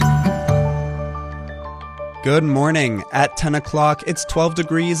Good morning. At 10 o'clock, it's 12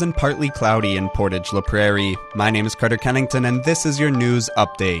 degrees and partly cloudy in Portage-La Prairie. My name is Carter Kennington, and this is your news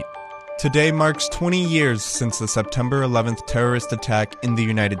update. Today marks 20 years since the September 11th terrorist attack in the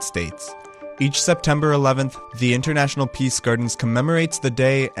United States. Each September 11th, the International Peace Gardens commemorates the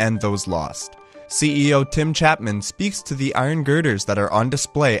day and those lost. CEO Tim Chapman speaks to the iron girders that are on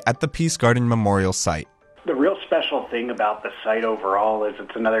display at the Peace Garden Memorial site. The real special thing about the site overall is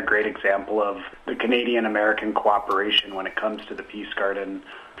it's another great example of the Canadian-American cooperation when it comes to the Peace Garden.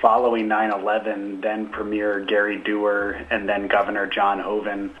 Following 9/11, then Premier Gary Dewar and then Governor John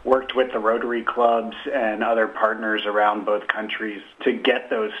Hoeven worked with the Rotary clubs and other partners around both countries to get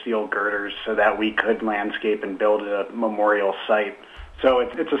those steel girders so that we could landscape and build a memorial site. So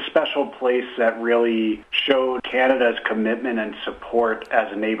it's a special place that really showed Canada's commitment and support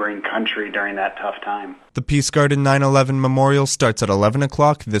as a neighboring country during that tough time. The Peace Garden 9/11 Memorial starts at 11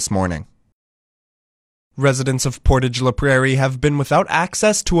 o'clock this morning. Residents of Portage-La Prairie have been without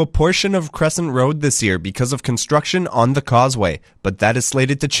access to a portion of Crescent Road this year because of construction on the causeway, but that is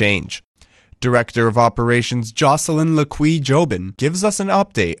slated to change. Director of Operations Jocelyn Lequi-Jobin gives us an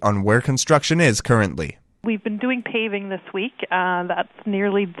update on where construction is currently. We've been doing paving this week. That's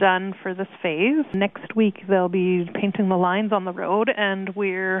nearly done for this phase. Next week they'll be painting the lines on the road, and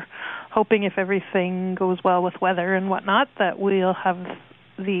we're hoping, if everything goes well with weather and whatnot, that we'll have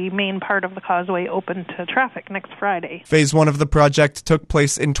the main part of the causeway open to traffic next Friday. Phase 1 of the project took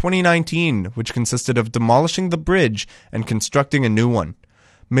place in 2019, which consisted of demolishing the bridge and constructing a new one.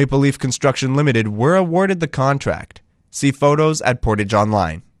 Maple Leaf Construction Limited were awarded the contract. See photos at Portage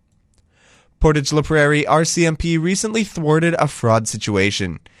Online. Portage-La Prairie RCMP recently thwarted a fraud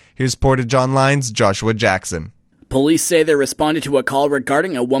situation. Here's Portage Online's Joshua Jackson. Police say they responded to a call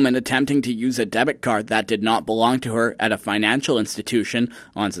regarding a woman attempting to use a debit card that did not belong to her at a financial institution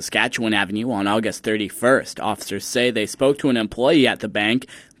on Saskatchewan Avenue on August 31st. Officers say they spoke to an employee at the bank,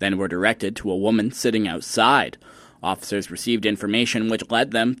 then were directed to a woman sitting outside. Officers received information which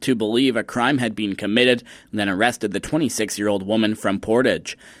led them to believe a crime had been committed, and then arrested the 26-year-old woman from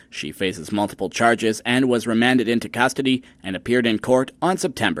Portage. She faces multiple charges and was remanded into custody and appeared in court on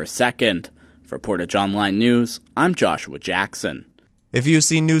September 2nd. For Portage Online News, I'm Joshua Jackson. If you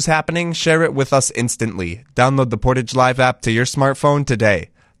see news happening, share it with us instantly. Download the Portage Live app to your smartphone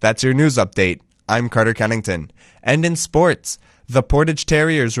today. That's your news update. I'm Carter Kennington. And in sports, the Portage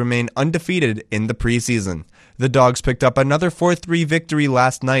Terriers remain undefeated in the preseason. The Dogs picked up another 4-3 victory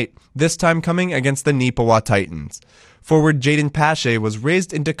last night, this time coming against the Neepawa Titans. Forward Jaden Pache was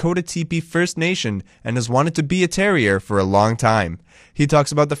raised in Dakota Teepee First Nation and has wanted to be a Terrier for a long time. He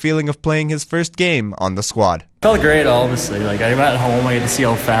talks about the feeling of playing his first game on the squad. Felt great, obviously. I'm at home, I get to see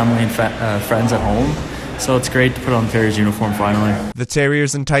all family and friends at home. So it's great to put on the Terriers uniform finally. The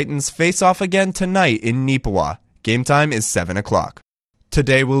Terriers and Titans face off again tonight in Neepawa. Game time is 7 o'clock.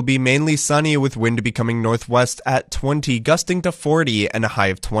 Today will be mainly sunny with wind becoming northwest at 20, gusting to 40 and a high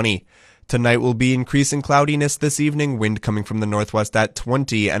of 20. Tonight will be increasing cloudiness this evening, wind coming from the northwest at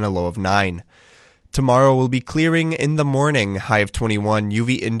 20 and a low of 9. Tomorrow will be clearing in the morning, high of 21,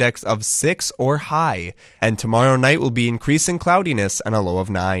 UV index of 6 or high. And tomorrow night will be increasing cloudiness and a low of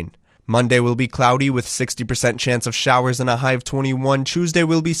 9. Monday will be cloudy with 60% chance of showers and a high of 21. Tuesday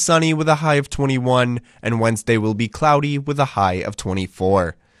will be sunny with a high of 21. And Wednesday will be cloudy with a high of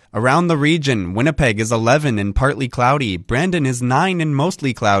 24. Around the region, Winnipeg is 11 and partly cloudy. Brandon is 9 and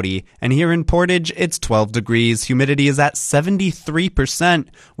mostly cloudy. And here in Portage, it's 12 degrees. Humidity is at 73%.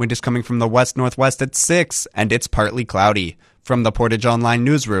 Wind is coming from the west-northwest at 6, and it's partly cloudy. From the Portage Online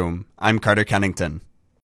newsroom, I'm Carter Kennington.